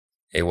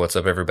Hey, what's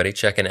up everybody?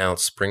 Checking out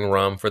Spring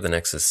ROM for the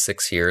Nexus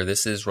 6 here.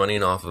 This is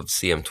running off of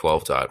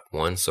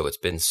CM12.1, so it's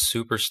been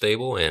super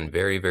stable and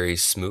very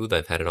smooth.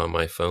 I've had it on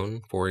my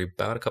phone for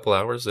about a couple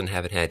hours and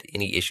haven't had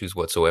any issues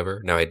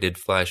whatsoever. Now I did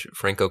flash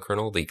Franco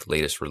kernel, the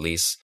latest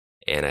release,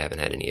 and I haven't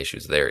had any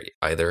issues there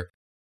either.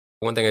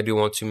 One thing I do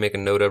want to make a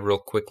note of real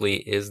quickly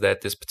is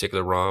that this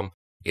particular ROM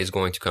is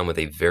going to come with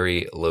a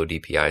very low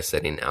DPI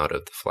setting out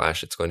of the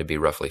flash. It's going to be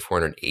roughly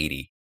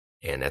 480.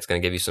 And that's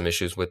going to give you some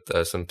issues with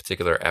some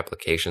particular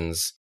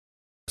applications.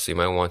 So you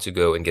might want to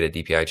go and get a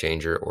DPI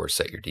changer or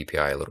set your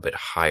DPI a little bit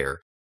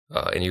higher.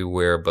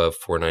 Anywhere above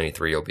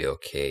 493, you'll be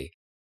okay.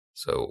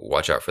 So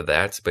watch out for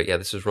that. But yeah,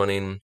 this is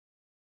running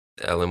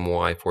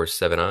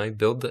LMY47i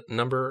build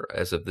number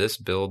as of this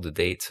build, the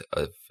date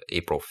of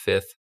April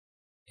 5th.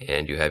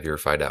 And you have your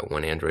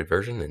 5.1 Android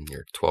version and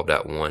your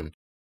 12.1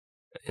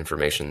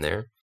 information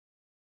there.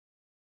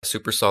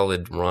 Super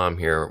solid ROM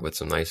here with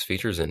some nice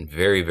features and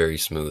very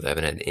smooth. I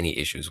haven't had any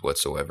issues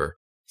whatsoever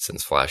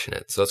since flashing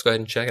it. So let's go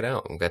ahead and check it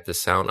out. We've got the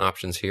sound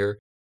options here.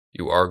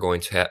 You are going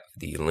to have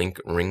the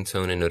link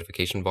ringtone and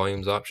notification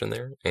volumes option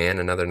there. And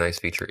another nice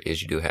feature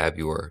is you do have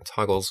your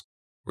toggles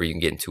where you can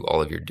get into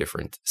all of your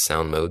different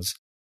sound modes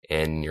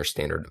and your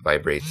standard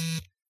vibrate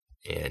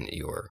and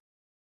your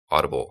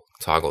audible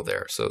toggle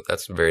there. So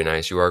that's very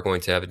nice. You are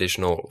going to have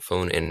additional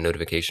phone and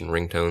notification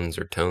ringtones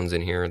or tones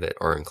in here that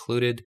are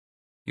included.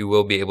 You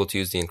will be able to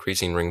use the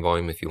increasing ring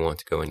volume if you want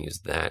to go and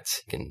use that.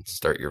 You can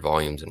start your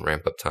volumes and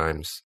ramp up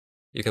times.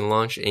 You can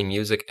launch a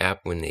music app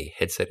when the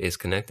headset is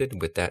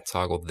connected with that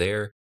toggle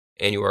there.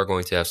 And you are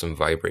going to have some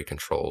vibrate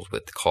controls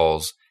with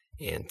calls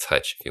and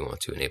touch if you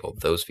want to enable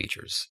those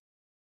features.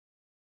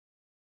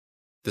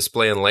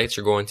 Display and lights,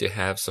 you're going to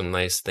have some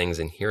nice things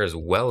in here as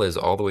well as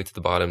all the way to the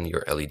bottom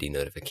your LED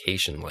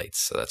notification lights.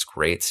 So that's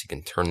great. So you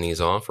can turn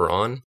these off or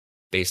on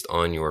based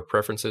on your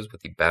preferences with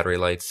the battery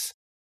lights.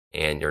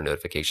 And your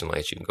notification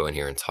lights, you can go in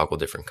here and toggle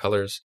different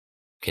colors.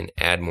 You can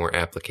add more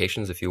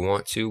applications if you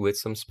want to with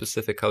some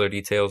specific color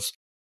details,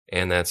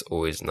 and that's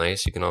always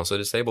nice. You can also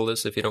disable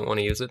this if you don't want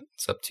to use it.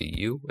 It's up to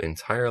you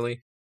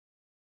entirely.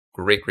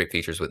 Great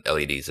features with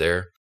LEDs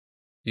there.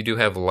 You do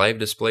have live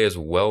display as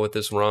well with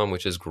this ROM,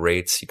 which is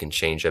great. You can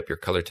change up your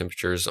color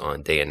temperatures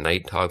on day and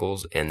night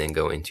toggles and then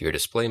go into your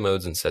display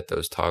modes and set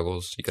those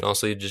toggles. You can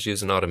also just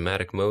use an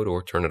automatic mode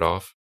or turn it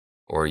off,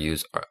 or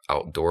use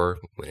outdoor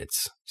when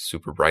it's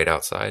super bright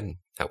outside.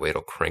 That way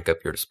it'll crank up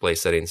your display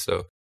settings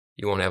so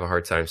you won't have a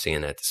hard time seeing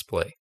that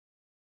display.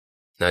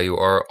 Now you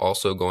are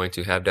also going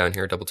to have down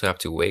here double tap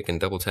to wake and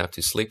double tap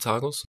to sleep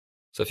toggles.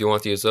 So if you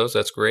want to use those,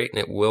 that's great, and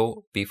it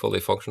will be fully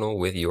functional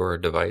with your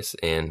device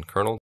and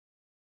kernel.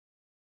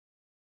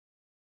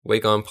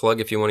 Wake on plug,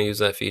 if you want to use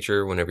that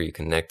feature, whenever you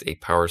connect a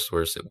power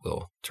source, it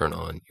will turn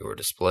on your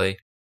display.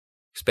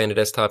 Expanded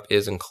desktop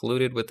is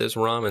included with this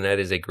ROM, and that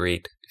is a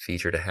great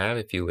feature to have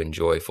if you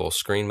enjoy full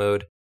screen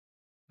mode.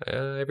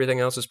 Everything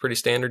else is pretty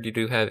standard. You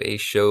do have a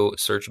show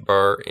search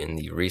bar in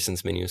the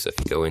recents menu, so if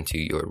you go into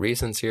your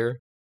recents here,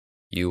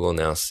 you will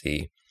now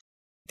see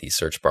the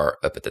search bar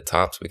up at the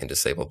top, so we can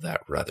disable that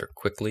rather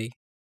quickly.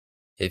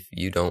 If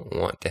you don't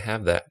want to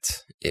have that,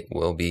 it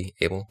will be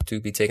able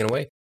to be taken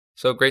away.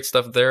 So great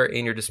stuff there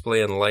in your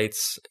display and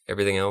lights.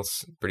 Everything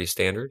else pretty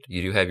standard.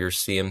 You do have your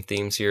CM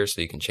themes here,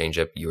 so you can change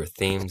up your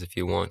themes if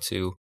you want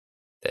to.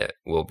 That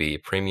will be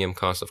premium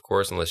cost, of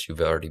course, unless you've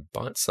already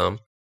bought some.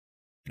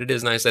 But it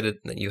is nice that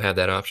you have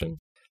that option.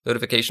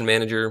 Notification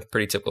manager,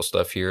 pretty typical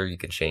stuff here. You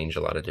can change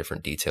a lot of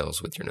different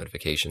details with your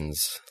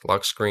notifications.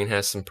 Lock screen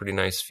has some pretty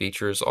nice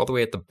features. All the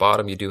way at the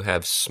bottom, you do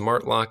have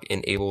smart lock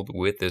enabled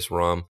with this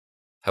ROM.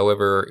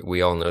 However,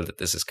 we all know that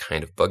this is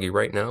kind of buggy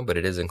right now, but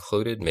it is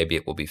included. Maybe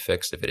it will be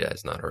fixed if it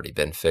has not already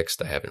been fixed.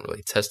 I haven't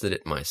really tested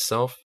it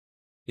myself.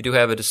 You do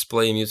have a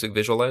display music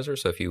visualizer,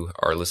 so if you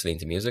are listening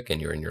to music and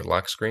you're in your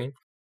lock screen,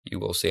 you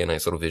will see a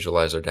nice little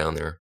visualizer down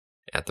there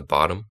at the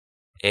bottom.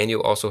 And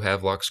you also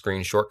have lock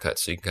screen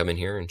shortcuts, so you can come in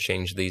here and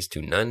change these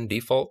to none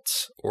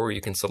defaults, or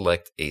you can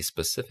select a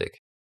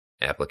specific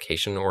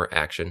application or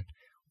action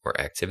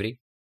or activity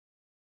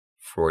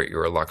for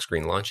your lock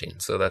screen launching.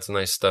 So that's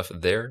nice stuff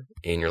there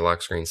in your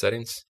lock screen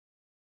settings.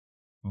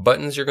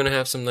 Buttons, you're going to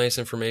have some nice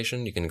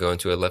information. You can go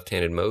into a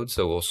left-handed mode,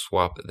 so we'll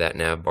swap that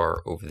nav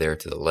bar over there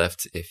to the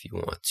left if you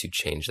want to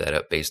change that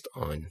up based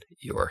on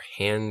your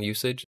hand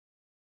usage.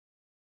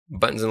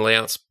 Buttons and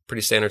layouts,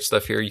 pretty standard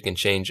stuff here. You can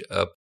change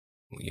up,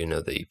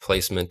 the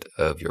placement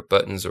of your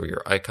buttons or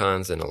your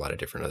icons and a lot of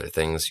different other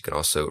things. You can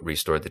also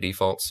restore the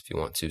defaults if you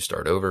want to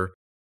start over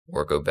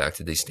or go back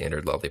to the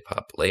standard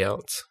lollipop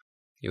layout.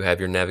 You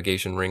have your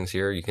navigation rings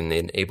here. You can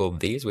enable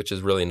these, which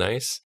is really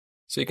nice.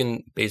 So you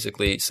can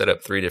basically set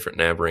up 3 different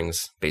nav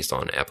rings based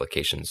on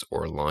applications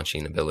or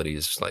launching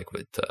abilities, like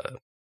with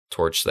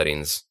torch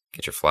settings,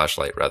 get your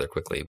flashlight rather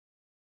quickly.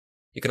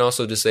 You can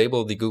also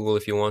disable the Google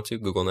if you want to,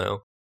 Google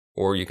Now,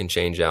 or you can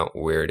change out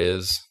where it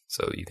is.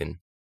 So you can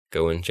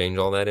go and change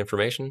all that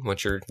information.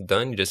 Once you're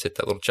done, you just hit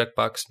that little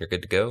checkbox and you're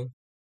good to go.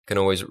 You can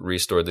always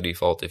restore the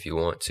default if you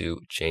want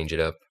to change it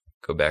up,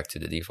 go back to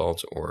the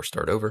defaults or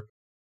start over.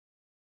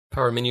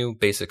 Power menu,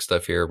 basic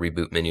stuff here,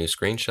 reboot menu,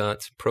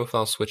 screenshots,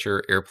 profile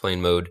switcher,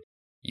 airplane mode,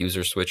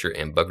 user switcher,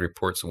 and bug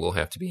reports will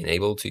have to be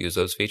enabled to use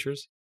those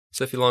features.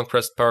 So if you long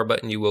press the power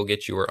button, you will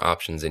get your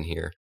options in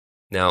here.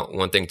 Now,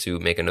 one thing to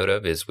make a note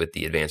of is with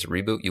the advanced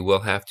reboot, you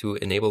will have to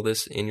enable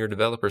this in your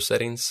developer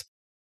settings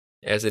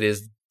as it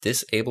is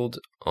disabled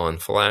on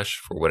Flash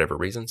for whatever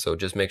reason. So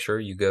just make sure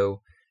you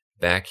go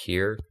back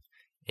here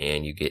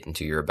and you get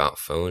into your About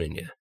phone and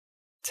you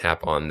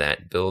tap on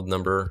that build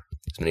number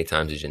as many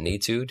times as you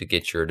need to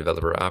get your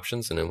developer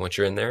options. And then once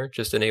you're in there,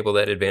 just enable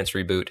that advanced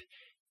reboot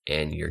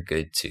and you're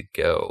good to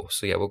go.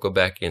 So yeah, we'll go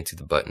back into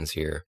the buttons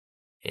here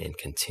and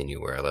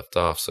continue where I left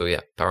off. So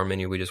yeah, power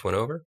menu we just went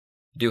over.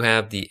 You do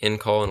have the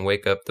in-call and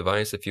wake up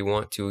device if you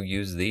want to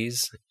use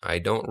these. I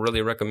don't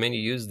really recommend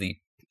you use the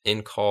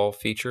in-call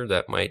feature.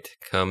 That might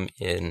come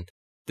in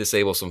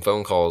disable some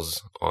phone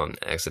calls on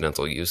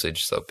accidental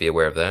usage, so be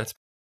aware of that.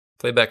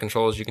 Playback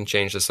controls, you can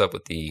change this up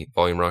with the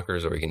volume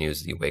rockers, or you can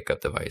use the wake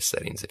up device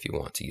settings if you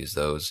want to use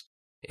those.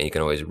 And you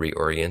can always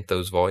reorient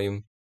those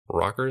volume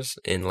rockers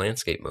in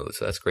landscape mode,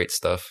 so that's great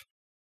stuff.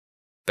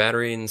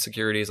 Battery and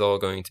security is all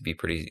going to be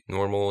pretty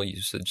normal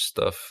usage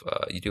stuff.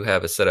 You do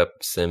have a setup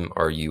SIM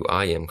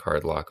RUIM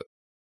card lock.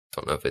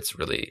 Don't know if it's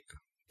really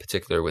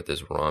particular with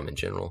this ROM in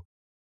general.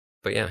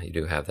 But yeah, you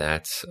do have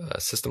that.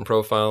 System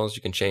profiles,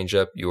 you can change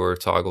up your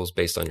toggles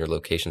based on your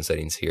location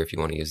settings here if you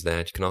want to use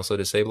that. You can also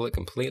disable it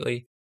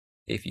completely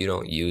if you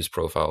don't use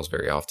profiles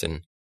very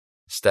often.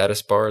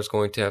 Status bar is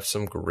going to have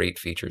some great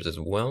features as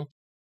well.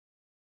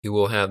 You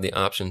will have the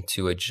option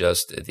to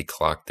adjust the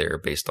clock there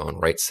based on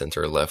right,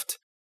 center, left.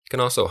 You can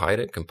also hide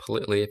it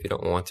completely if you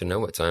don't want to know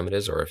what time it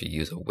is, or if you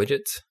use a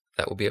widget,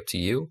 that will be up to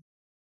you.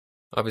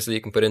 Obviously,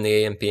 you can put in the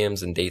AM,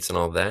 PMs, and dates and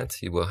all that.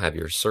 You will have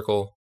your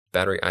circle,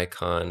 battery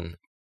icon,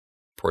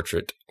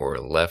 portrait, or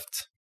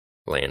left,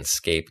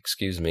 landscape,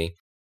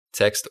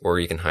 text, or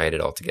you can hide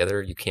it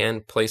altogether. You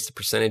can place the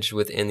percentage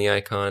within the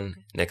icon,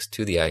 next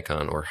to the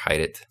icon, or hide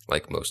it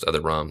like most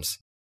other ROMs.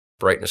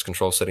 Brightness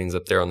control settings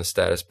up there on the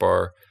status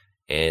bar,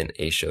 and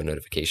a show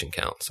notification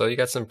count. So you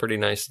got some pretty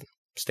nice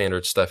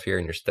standard stuff here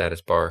in your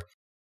status bar.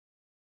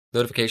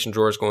 Notification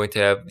drawer is going to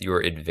have your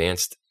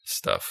advanced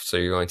stuff. So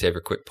you're going to have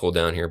your quick pull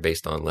down here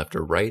based on left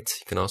or right.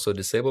 You can also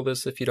disable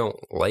this if you don't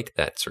like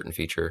that certain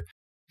feature.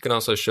 You can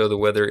also show the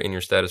weather in your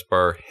status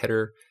bar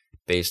header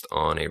based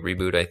on a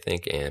reboot, I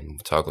think,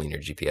 and toggling your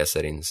GPS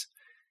settings.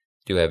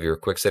 You do have your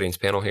quick settings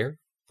panel here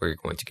where you're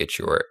going to get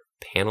your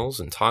panels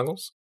and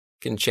toggles.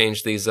 You can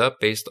change these up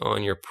based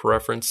on your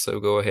preference. So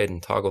go ahead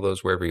and toggle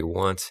those wherever you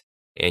want.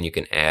 And you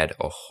can add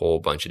a whole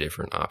bunch of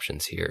different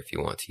options here if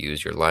you want to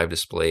use your live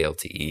display,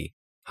 LTE,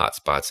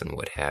 hotspots, and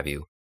what have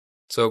you.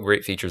 So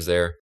great features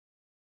there.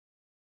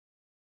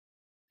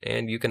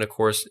 And you can, of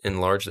course,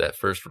 enlarge that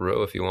first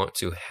row if you want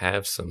to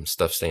have some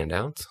stuff stand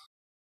out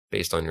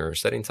based on your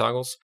setting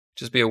toggles.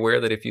 Just be aware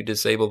that if you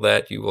disable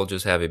that, you will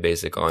just have a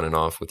basic on and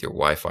off with your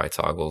Wi-Fi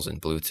toggles and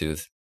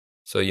Bluetooth.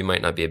 So you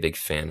might not be a big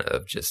fan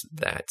of just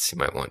that. You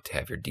might want to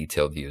have your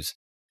detailed views.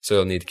 So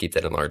you'll need to keep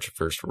that enlarged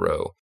first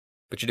row.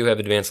 But you do have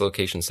advanced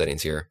location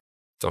settings here.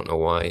 Don't know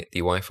why the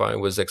Wi-Fi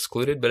was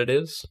excluded, but it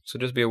is. So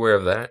just be aware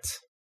of that.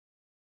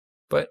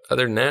 But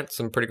other than that,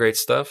 some pretty great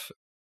stuff.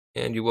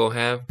 And you will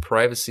have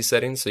privacy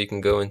settings. So you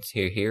can go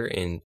into here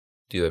and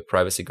do a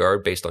privacy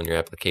guard based on your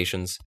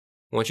applications.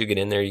 Once you get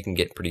in there, you can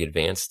get pretty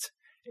advanced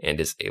and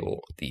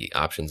disable the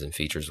options and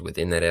features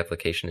within that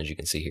application. As you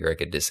can see here, I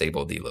could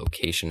disable the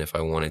location if I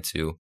wanted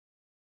to,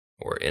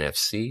 or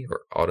NFC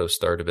or auto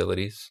start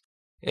abilities.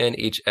 And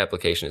each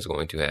application is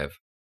going to have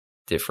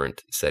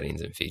different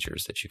settings and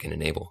features that you can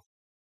enable.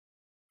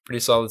 Pretty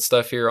solid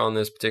stuff here on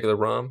this particular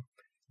ROM.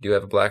 You do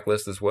have a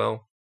blacklist as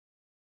well.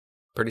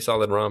 Pretty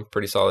solid ROM,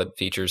 pretty solid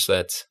feature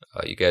set.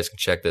 You guys can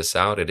check this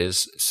out. It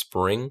is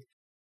Spring.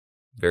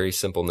 Very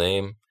simple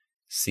name.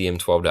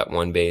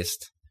 CM12.1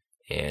 based.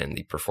 And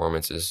the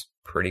performance is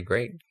pretty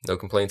great. No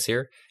complaints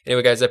here.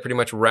 Anyway, guys, that pretty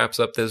much wraps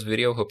up this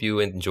video. Hope you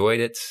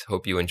enjoyed it.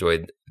 Hope you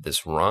enjoyed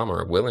this ROM,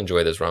 or will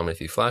enjoy this ROM if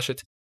you flash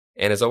it.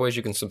 And as always,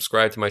 you can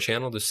subscribe to my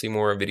channel to see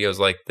more videos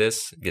like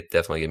this.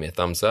 Definitely give me a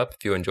thumbs up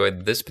if you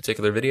enjoyed this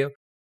particular video.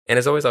 And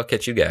as always, I'll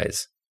catch you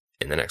guys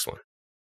in the next one.